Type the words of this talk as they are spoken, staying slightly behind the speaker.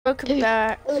Welcome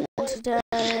back.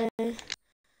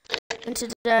 And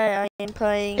today I am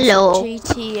playing Hello.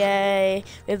 GTA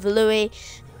with Louis.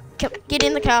 Come, get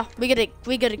in the car. We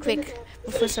gotta quick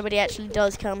before somebody actually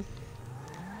does come.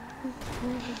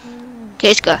 Okay,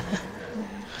 let's go.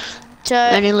 So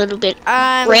Only a little bit.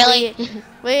 really, Really?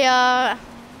 we are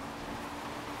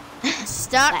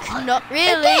stuck. Not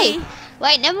really. Okay.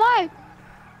 Wait, never mind.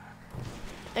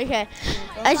 Okay.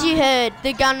 As you heard,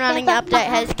 the gun running update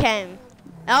has came.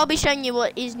 I'll be showing you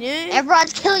what is new.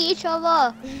 Everyone's killing each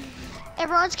other.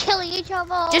 Everyone's killing each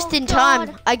other. Just in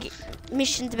time. I get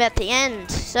missions about the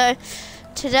end. So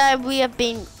today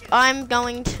I'm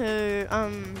going to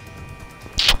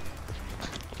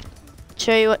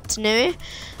show you what's new.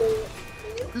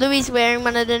 Louis is wearing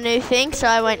one of the new things, so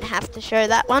I won't have to show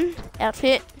that one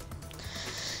outfit.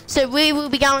 So we will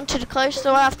be going to the close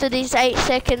door after these 8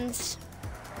 seconds.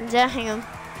 Yeah, hang on.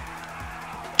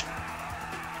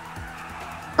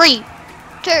 3,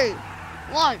 2,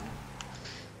 1,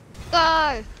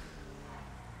 go.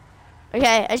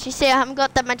 Okay, as you see, I haven't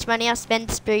got that much money. I'll spend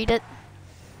to speed it.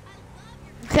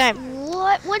 Okay.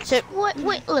 What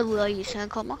level are you,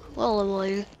 Sandcomma? What level are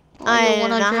you? I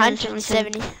am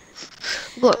 170.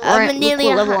 What nearly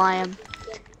level I am?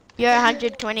 You're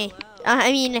 120.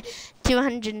 I mean,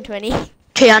 220.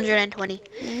 220.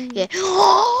 Yeah.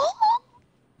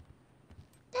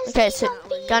 Okay, so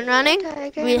gun running.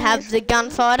 Okay, We have the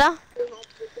gunfighter,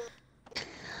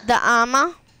 the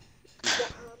armor,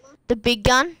 the big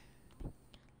gun,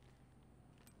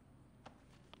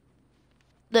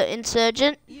 the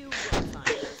insurgent,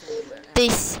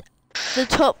 the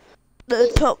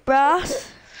top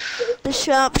brass, the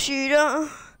sharpshooter,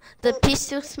 the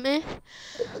pistol smith,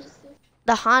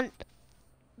 the hunt,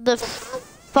 the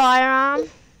firearm,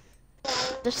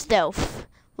 the stealth.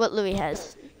 What Louis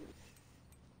has.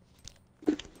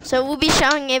 So we'll be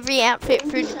showing every outfit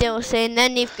through the DLC, and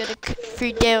then you've got to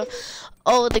through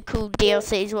all the cool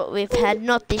DLCs what we've had,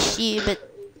 not this year, but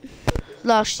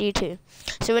last year too.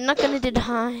 So we're not going to do the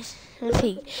highs, I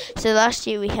think. So last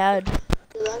year we had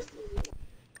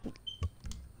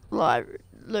low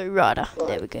rider.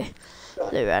 There we go,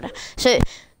 low rider. So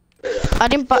I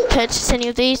didn't purchase any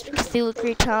of these because they look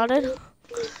retarded.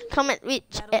 Comment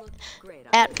which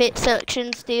outfit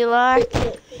selections do you like?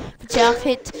 Which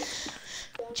outfit?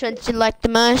 Which ones do you like the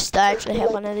most? I actually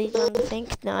have one of these ones, I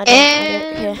think. No, I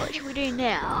don't. What should we do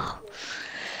now?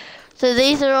 So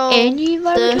these are all. And you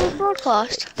voted to a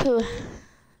broadcast.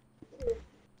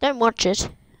 Don't watch it.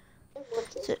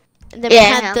 So, and then we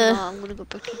had I'm gonna go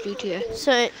back to GTA.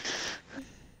 So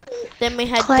then we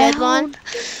had Deadline.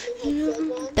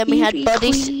 Then we had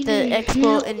bodies, the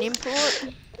export and import.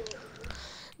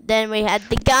 Then we had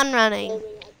the gun running.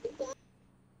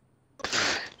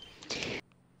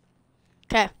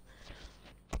 Okay.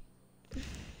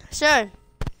 So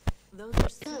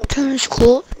Turns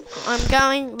cool.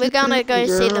 we're gonna go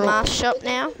see the mask shop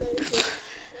now.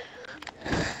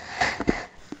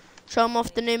 Show them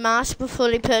off the new mask before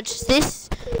we purchase this.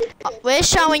 We're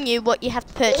showing you what you have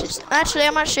to purchase. Actually,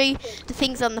 I might show you the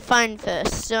things on the phone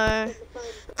first. So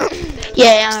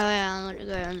yeah, I'm gonna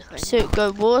go on the phone. So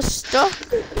go war stock.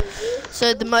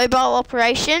 So the mobile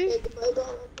operation,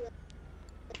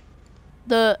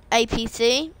 the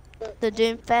APC, the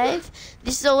Doom Fave.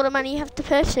 This is all the money you have to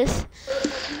purchase.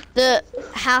 The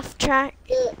half track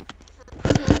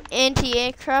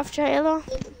anti-aircraft trailer,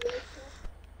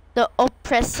 the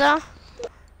oppressor,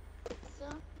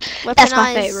 That's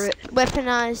my favorite.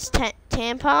 Weaponized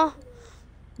tamper,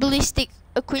 ballistic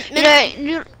equipment.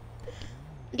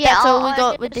 That's all we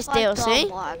got with this DLC.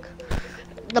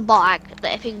 The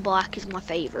effing bike is my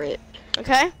favorite.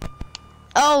 Okay.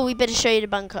 Oh, we better show you the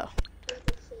bunker.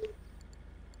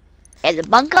 And the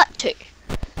bunker too.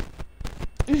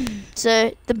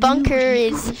 So the bunker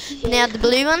is now the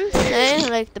blue ones,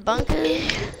 like the bunker.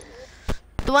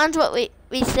 The ones what we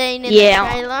seen in the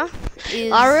trailer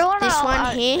is this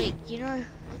one here. You know,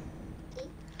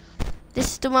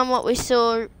 this is the one what we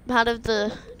saw part of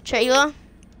the trailer.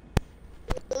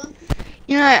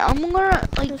 You know, I'm gonna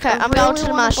I'm going to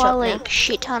the mask shop now.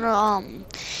 Shit ton of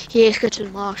yeah, let's go to the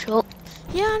mask shop.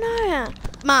 Yeah, I know.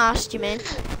 Mask, you mean?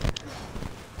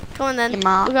 Come on then.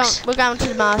 We're going to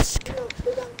the mask.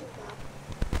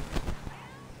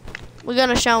 We're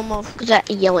gonna show them off. That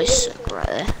yellow suck right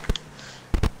there.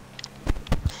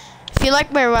 If you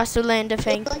like where Russell Lander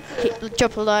thing,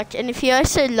 drop a like. And if you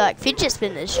also like fidget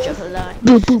spinners, drop a like.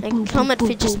 And comment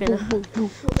fidget spinner.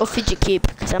 Or fidget cube,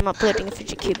 because I'm uploading a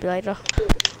fidget cube later.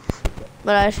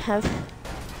 But I have.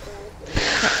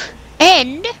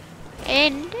 And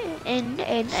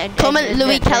comment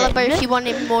Louis Caliber if you want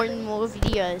more and more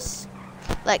videos.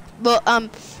 Like, well,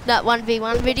 that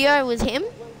 1v1 video was him.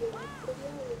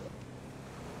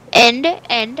 And I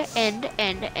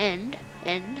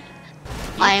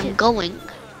am going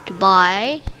to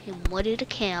buy a modded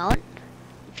account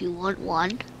if you want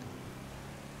one.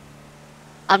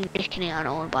 I'm just kidding, I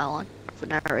don't want to buy one for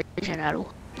no reason at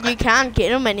all. You can't get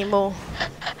them anymore.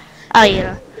 Oh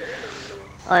yeah.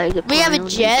 We have a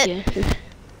jet.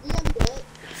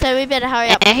 So we better hurry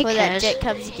up before that jet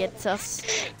comes and gets us.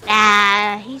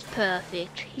 Nah, he's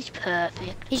perfect. He's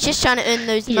perfect. He's just trying to earn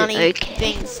those money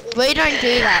things. We don't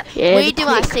do that. Yeah, we do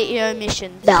our CEO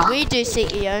missions. Nah. We do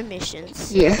CEO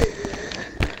missions. Yeah.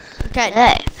 Okay.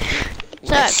 Yeah.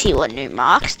 So, let's see what new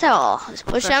marks there are.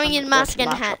 We're showing you the mask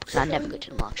and hat. I never go to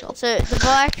the mark shop. So the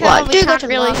biker, Well,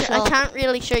 I can't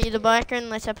really show you the biker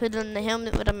unless I put on the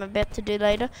helmet, what I'm about to do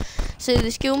later. So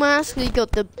the skill mask, we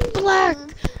got the black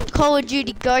Call of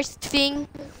Duty ghost thing.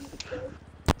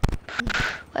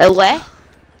 Where?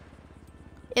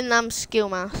 In skill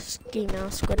mask,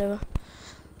 whatever.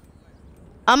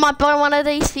 I might buy one of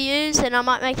these for you, and I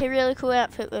might make a really cool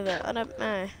outfit with it. I don't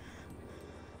know.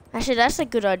 Actually, that's a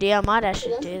good idea. I might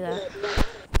actually do that.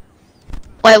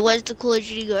 Wait, where's the Call of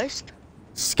Duty ghost?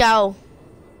 Skull.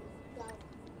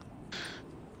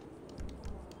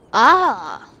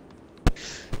 Ah.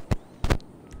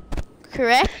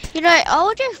 Correct? You know, I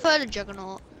would just prefer the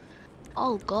Juggernaut.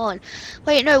 Oh god.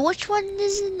 Wait, no, which one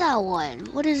is in that one?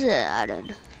 What is it,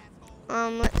 Adam?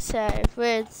 Let's say,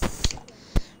 where's...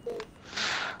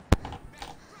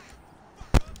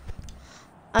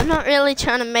 I'm not really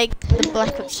trying to make the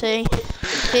Black Ops 3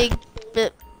 big,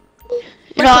 but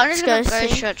you know, I'm just gonna go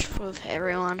search with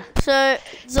everyone. So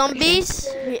zombies,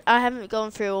 I haven't gone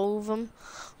through all of them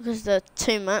because they're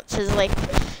too much. There's like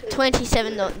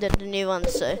 27 the new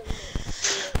ones. So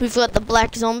we've got the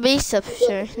black zombies, so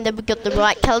and then we got the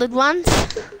right coloured ones.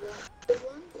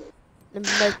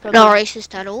 Not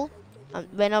racist at all.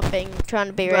 We're not trying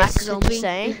to be black racist. Zombie.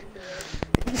 Saying.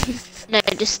 No,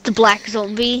 just the black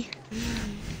zombie.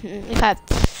 Okay.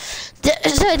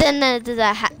 So then there's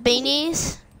the hat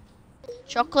beanies.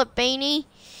 Chocolate beanie.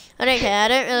 I don't care. I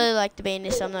don't really like the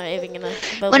beanies, so I'm not even gonna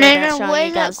bother showing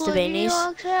you guys the beanies.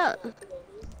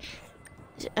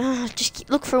 Just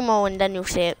look for them all and then you'll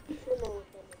see it.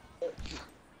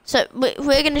 So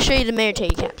we're gonna show you the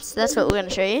military caps. That's what we're gonna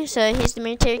show you. So here's the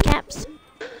military caps.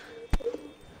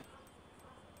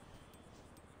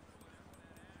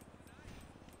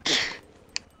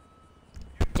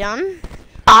 Done.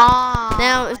 Ah.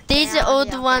 Now these are all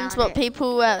the ones what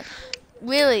people are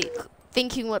really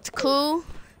thinking what's cool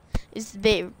is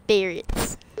the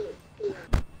berets.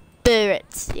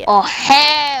 Berets, yeah. Oh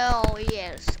hell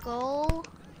yeah, skull.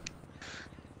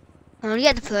 I'm gonna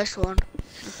get the first one.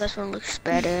 The first one looks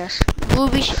badass. We'll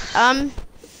be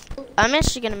I'm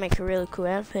actually gonna make a really cool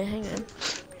outfit. Hang on.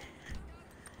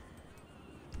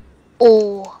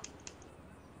 Oh.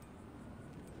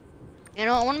 You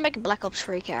know, I want to make a Black Ops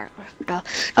 3 character.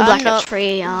 Black Ops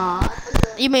 3,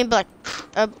 You mean Black...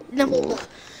 no.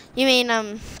 You mean,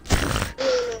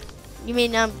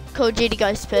 Call of Duty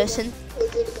Ghost person?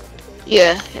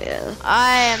 Yeah.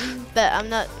 I am, but I'm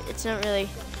not... It's not really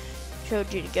Call of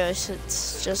Duty Ghost.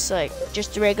 It's just like...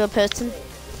 Just a regular person.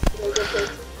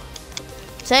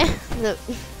 See? Look.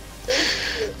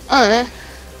 Oh.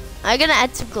 I'm gonna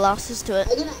add some glasses to it.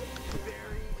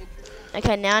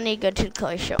 Okay, now I need to go to the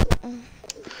clothes shop.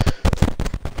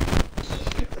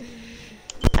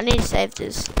 I need to save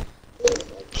this.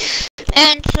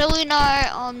 And so we know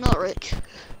I'm not rich.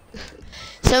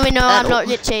 So we know I'm not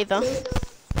rich either.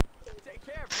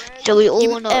 So we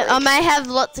all know. I may have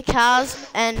lots of cars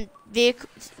and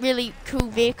vehicles, really cool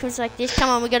vehicles like this. Come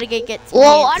on, we gotta get some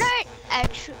Well, heads. I don't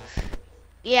actually.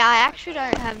 Yeah, I actually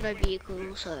don't have no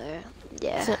vehicle, so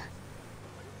yeah.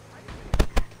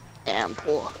 Yeah, I'm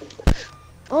poor.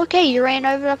 Okay, you ran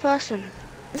over that person.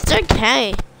 It's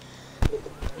okay.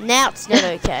 Now it's not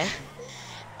okay.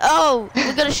 Oh,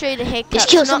 we're gonna show you the haircut. Just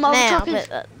kill some not now, motherfuckers.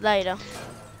 but later.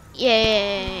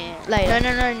 Yeah. Later.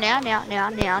 No, now.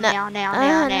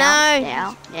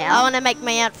 I wanna make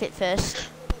my outfit first.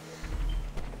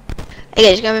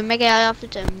 Okay, just gonna make our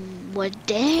outfit and we're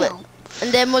down.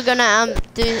 And then we're gonna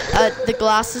do the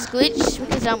glasses glitch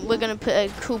because we're gonna put a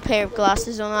cool pair of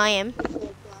glasses on. I am.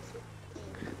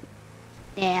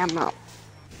 Yeah, I'm not.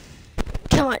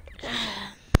 Come on.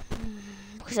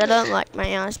 Because I don't like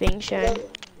my eyes being shown.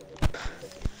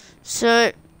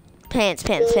 So, pants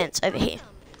over here.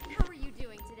 How are you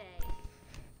doing today?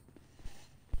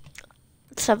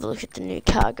 Let's have a look at the new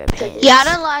cargo pants. Yeah, I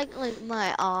don't like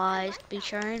my eyes to be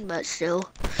shown, but still.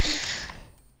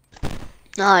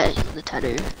 No, the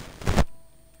tattoo.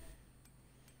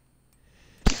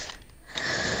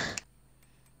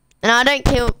 I don't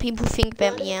care what people think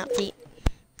about my outfit.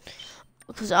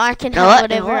 Because I can have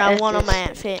whatever I want on my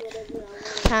outfit.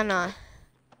 Can I?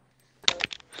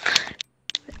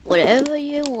 Whatever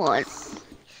you want.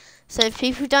 So if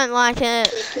people don't like it,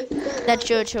 that's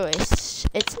your choice.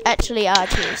 It's actually our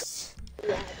choice.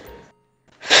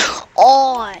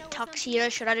 Oh, tuxedo.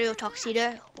 Should I do a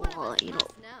tuxedo? Or, you know,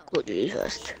 what do you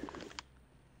first?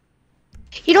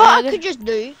 You know what I could just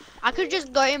do? I could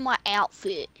just go in my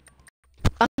outfit.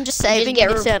 I'm just saving get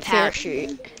this a outfit.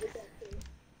 parachute.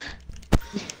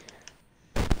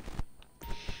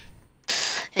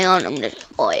 Hang on, I'm gonna.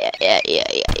 Oh yeah.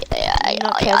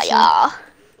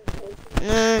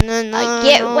 No. I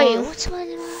get. Wait, what's my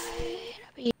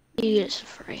name? It's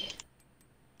free.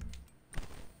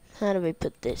 How do we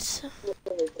put this?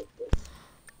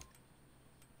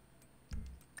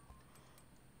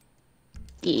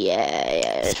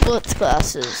 Yeah. Sports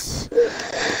classes.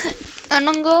 And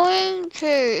I'm going to.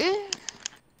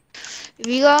 If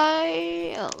you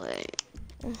guys. Oh wait.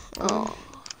 Oh.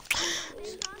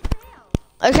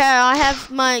 Okay, I have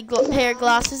my pair of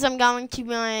glasses. I'm going to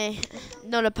my,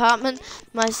 not apartment,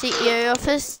 my CEO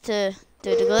office to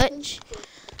do the glitch.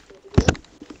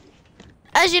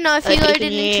 As you know, if you load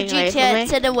it into GTA,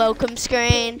 it's at a welcome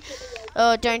screen.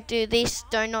 Oh, don't do this,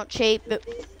 don't not cheat. But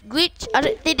glitch,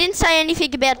 they didn't say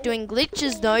anything about doing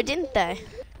glitches though, didn't they?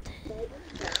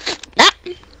 Nah.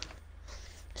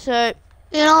 So,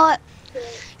 you know what?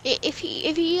 If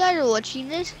you guys are watching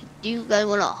this, do you guys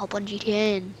want to hop on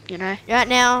GTA and, you know? right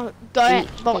now, go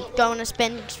on a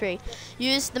spending spree.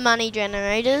 Use the money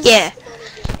generators. Yeah.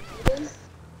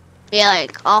 Yeah,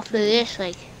 like, after this,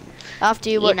 like... After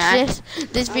you watch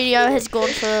this video has gone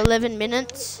for 11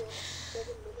 minutes.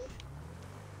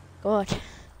 God.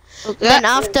 Okay. Then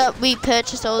after we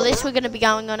purchase all this, we're going to be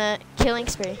going on a killing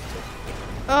spree.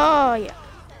 Oh, yeah.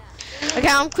 Okay,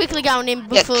 I'm quickly going in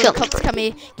before the cops come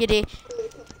here. Get here.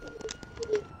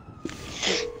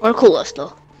 Or call us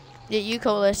though. Yeah, you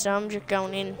call us. So I'm just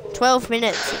going in. 12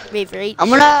 minutes we've reached. I'm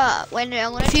gonna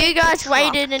if you guys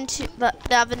waited until the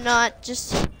other night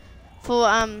just for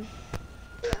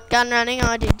gun running,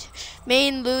 I did. Me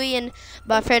and Loui and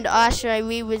my friend Aisha,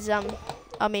 we was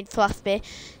Fluff Bear.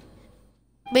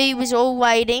 We was all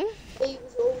waiting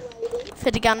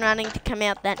for the gun running to come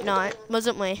out that night,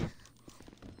 wasn't we?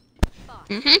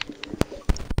 Mhm.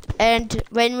 And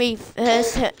when we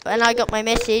first when I got my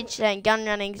message saying gun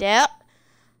running's out,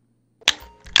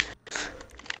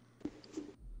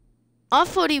 I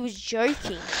thought he was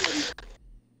joking.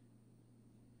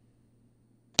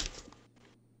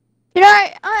 You know,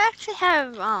 I actually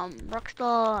have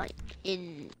Rockstar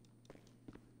in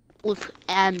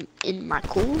my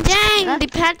call. Dang! They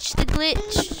patched the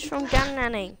glitch from gun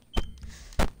running.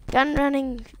 Gun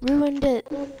running ruined it.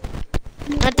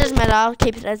 That doesn't matter, I'll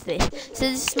keep it as this. So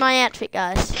this is my outfit,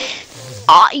 guys.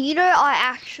 You know, I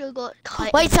actually got...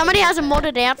 Wait, somebody has a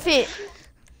modded outfit.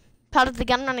 Part of the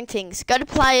gun running things. Go to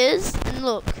players and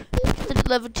look. It's at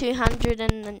level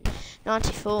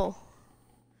 294.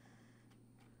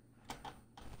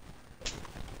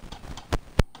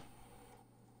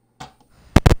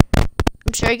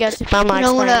 I'm sure you guys if I might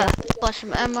explain that. Buy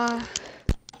some ammo.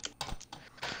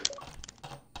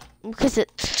 Because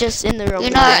it's just in the wrong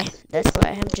way. That's why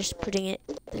I'm just putting it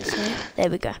this way. There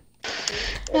we go.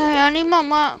 No, I need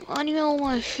all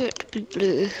my shit to be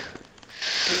blue.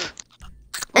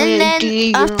 And then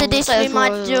after this, we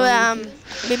might do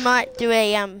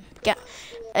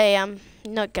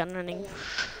not gun running.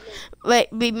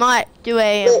 Wait, we might do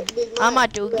I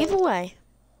might do a giveaway.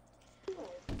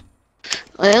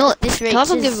 Well, this type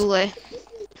of giveaway.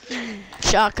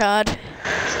 Shark card.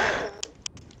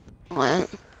 What?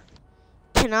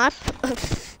 Can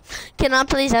I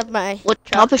please have my... What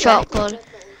type of shark card?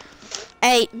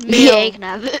 8 mil. Yeah, you can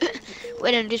have it.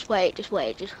 Wait, no, just wait. Just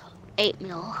 8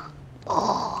 mil.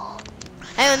 Oh.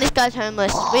 Hang on, this guy's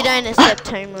homeless. We don't accept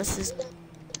homeless.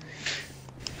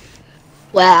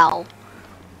 Wow.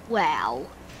 Wow.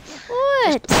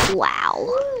 What? Wow.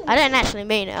 I don't actually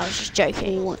mean it, I was just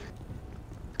joking.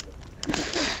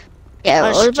 Yeah, I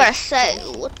was about to say,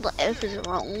 what the F is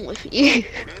wrong with you?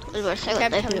 I was about to say,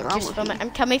 what the F is wrong with you? I'm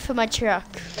coming for my truck.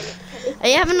 Are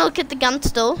you having a look at the gun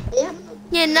store?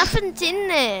 Yeah, nothing's in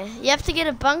there. You have to get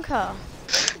a bunker.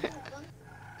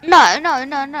 No, I'm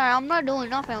not doing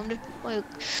nothing. I'm just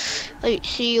like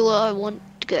see what I want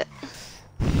to get.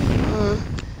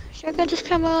 Should I get this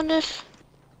camera on this?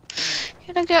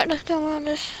 Can I get this camera on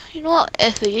this? You know what?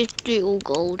 F it, just do it all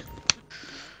gold.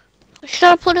 Should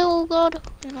I put it all gold?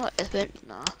 You know what? F it,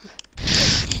 nah.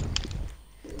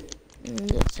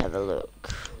 Let's have a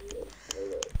look.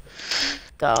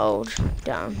 Gold,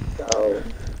 done.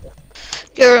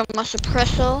 You're my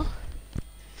suppressor.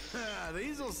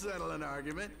 These'll settle an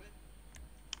argument.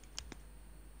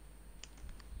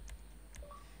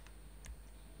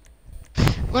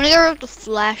 I'm gonna go with the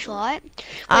flashlight.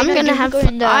 I'm We're gonna have. go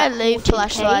in the I leave haunted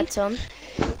flashlights cave. on.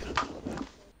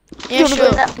 You Yeah, wanna go sure.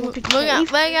 in that haunted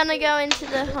cave? We're gonna go into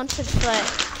the haunted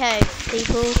cave,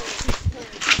 people.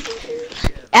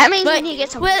 That means we But need to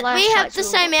get some we flashlights. have the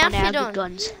same our outfit good on.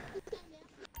 Guns.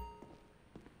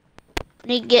 We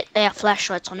need to get our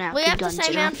flashlights on our We good have the guns.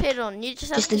 same you know? outfit on. You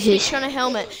just have Just to in switch case. on a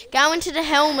helmet. Go into the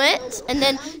helmet and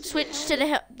then switch to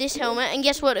the this helmet, and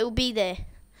guess what? It will be there.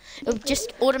 It will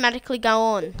just automatically go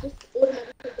on.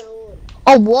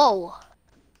 Oh, whoa.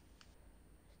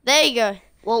 There you go.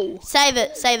 Whoa. Save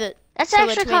it. Save it. That's So we're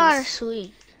actually kind of twins.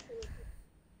 sweet.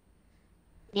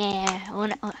 Yeah,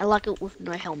 I like it with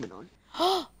no helmet on.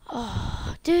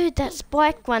 Oh, dude, that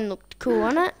spike one looked cool,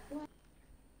 wasn't it?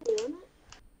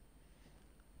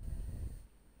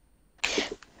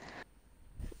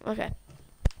 Okay.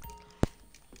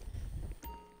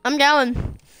 I'm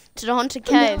going to the haunted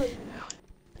cave.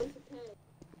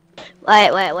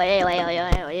 Wait.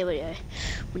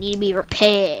 We need to be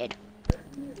repaired.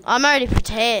 I'm already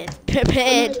prepared.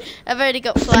 I've already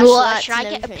got You know what, flashlights should I and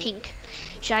get a everything. pink?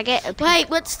 Should I get a pink? Wait,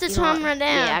 what's the You know time what? right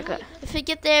now? Yeah, I got. If we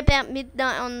get there about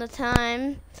midnight on the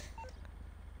time,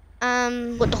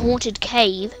 What, the haunted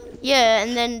cave? yeah,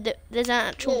 and then there's an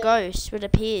actual ghost that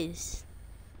appears.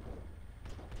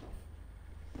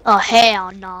 Oh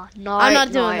hell no, no. I'm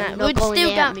not doing no, that. Not We'd going still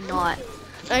there at go- midnight.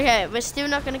 Okay, we're still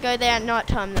not gonna go there at night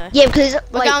time though. Yeah, because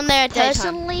We're going there at daytime.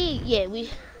 personally, yeah, we.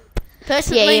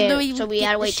 Personally, Yeah, Louis so would we get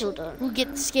had to the wait till dawn. we'll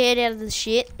get scared out of the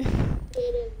shit.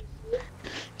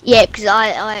 Yeah, because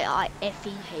I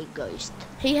effing hate ghosts.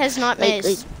 He has Like,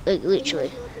 nightmares. like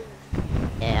literally.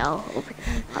 Yeah, I'll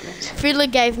nightmares. Fiddler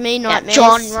gave me About nightmares.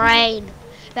 John Rain.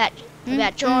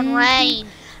 About John Mhm. Rain.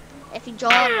 Effing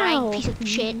John Ow. Rain, piece of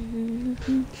shit.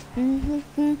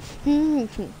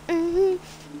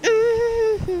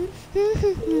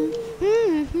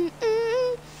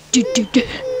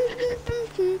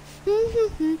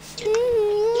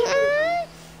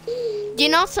 Do you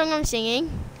know what song I'm singing?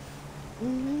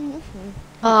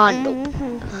 Oh,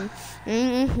 no.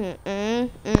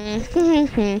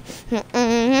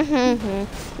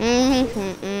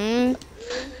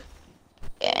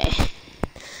 Yeah.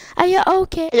 Are you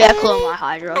okay? Yeah, call my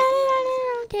Hydra.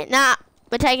 Okay. Nah,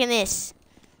 we're taking this.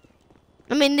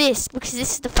 I mean this, because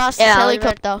this is the fastest Yeah,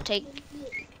 helicopter take.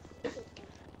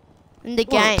 in the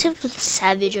Well, game. tip for the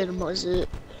Savage and the Muzzet.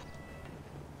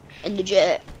 And the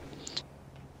Jet.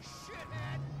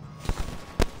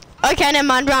 Okay, never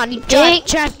mind, run. Dick.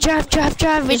 Drive. We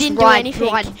Just didn't do run,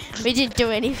 anything. run. We didn't do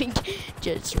anything.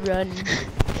 Just run.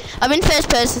 I'm in first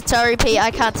person, sorry Pete, I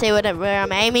can't see where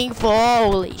I'm aiming for.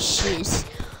 Holy shit.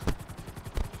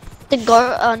 The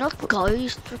not the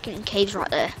ghost, freaking cave's right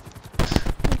there.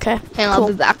 Okay, Hang on, I'll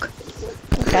be back.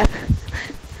 okay.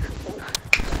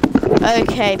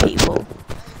 Okay, people.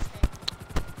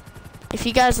 If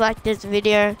you guys like this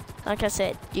video, like I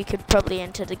said, you could probably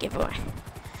enter the giveaway.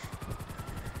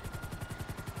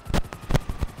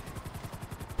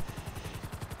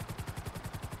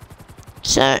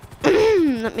 So,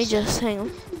 let me just hang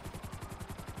on.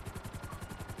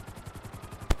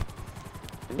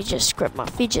 Let me just grab my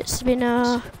fidget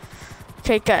spinner.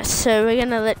 Okay, guys, so we're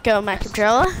gonna let go of my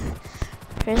controller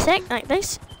for a sec, like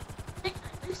this.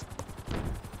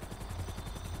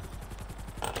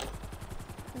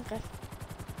 Okay.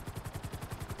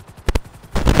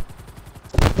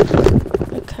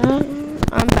 Okay,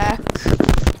 I'm back.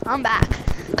 I'm back.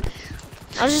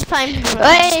 I was just playing with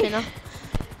my Hey. fidget spinner.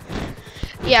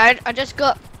 Yeah,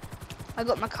 I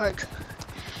got my Coke.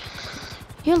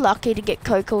 You're lucky to get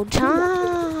Coke all the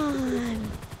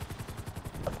time.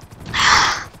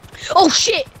 Oh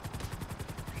shit!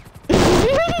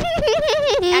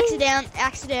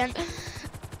 Accident.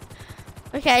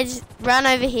 Okay, just run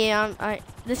over here.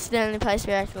 This is the only place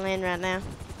where I can land right now.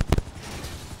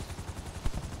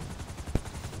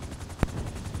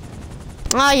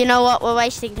 Oh, you know what? We're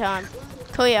wasting time.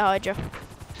 Call your Hydra.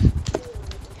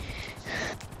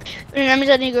 And that means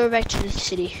I need to go back to the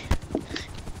city.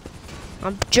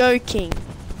 I'm joking.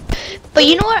 But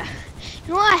you know what? You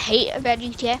know what I hate about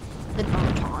GTA? The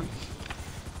night time.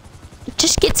 It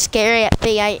just gets scary at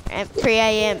 3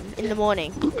 a.m. in the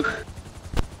morning.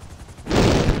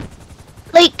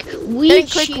 Like weird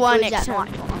click shit Y goes next at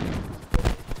time. night time.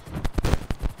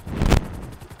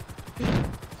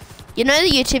 You know the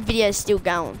YouTube video is still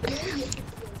going.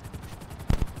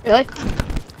 Really?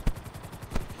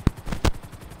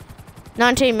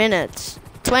 19 minutes.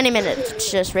 20 minutes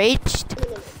it's just reached.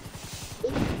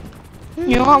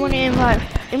 You know what, I'm gonna invite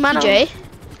Emmanuel. PJ.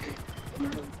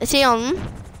 Is he on?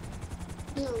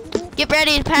 Get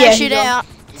ready to parachute he's on. out.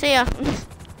 See ya.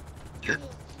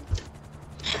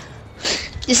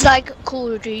 It's like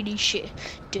Call of Duty shit.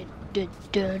 Dun, dun,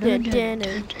 dun, dun,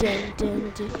 dun,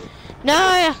 dun.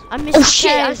 No, I missed Oh the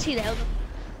shit, I cave. see that.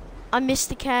 I missed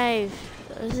the cave.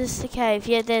 Is this the cave?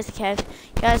 Yeah, there's the cave.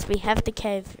 Guys, we have the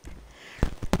cave.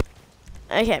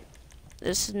 Okay.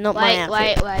 This is not my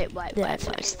outfit.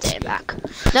 Wait. Stand back.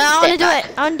 No, I want to do back.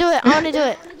 it. I want to do it. I want to do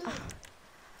it.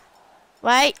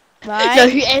 Wait. No, Right.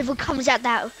 whoever comes out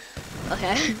that.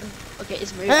 Okay. Okay,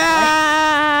 it's moving.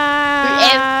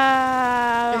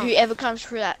 Ah! Whoever comes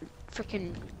through that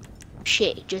freaking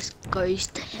shit just goes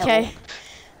to hell. Okay.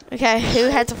 Okay, who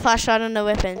has a flashlight and a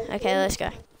weapon? Okay, let's go.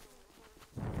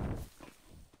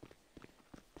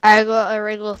 I got a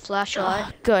regular flashlight.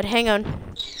 Oh, good, hang on.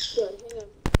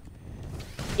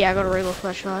 Yeah, I got a regular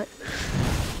flashlight.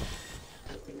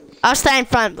 I'll stay in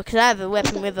front because I have a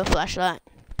weapon with a flashlight.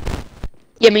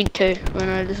 Yeah, me too. Oh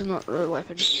no, this is not a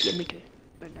weapon. Yeah, me too.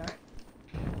 Oh no.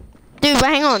 Dude, but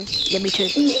hang on. Yeah, me too.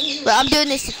 But I'm doing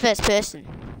this in first person.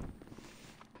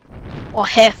 Oh,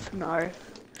 heck no.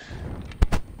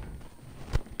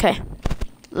 Okay.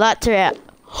 Lights are out.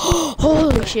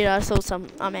 Holy shit, I saw some.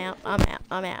 I'm out. But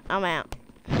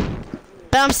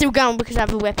I'm still going because I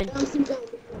have a weapon.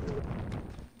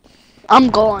 I'm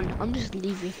gone. I'm just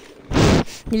leaving.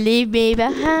 You leave me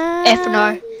behind. F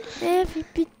no. Every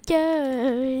bit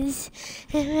goes.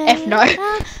 F no.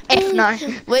 F no.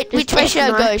 Wait, which Just way F should I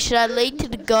no. go? Should I lead to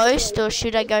the ghost or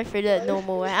should I go through the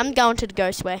normal way? I'm going to the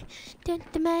ghost way. Just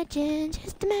imagine,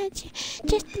 just imagine,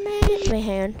 just imagine. Wait,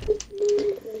 hang on.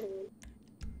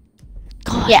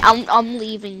 God. Yeah, I'm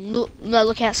leaving. Look, no,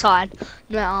 look outside.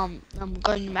 No, I'm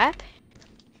going to map.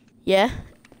 Yeah?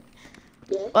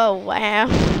 Oh, wow.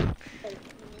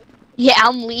 Yeah,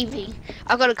 I'm leaving.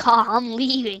 I got a car. I'm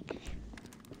leaving.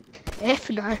 F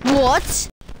no. What?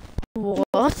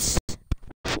 What?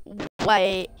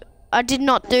 Wait, I did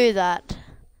not do that.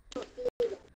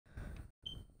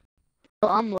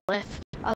 I'm left.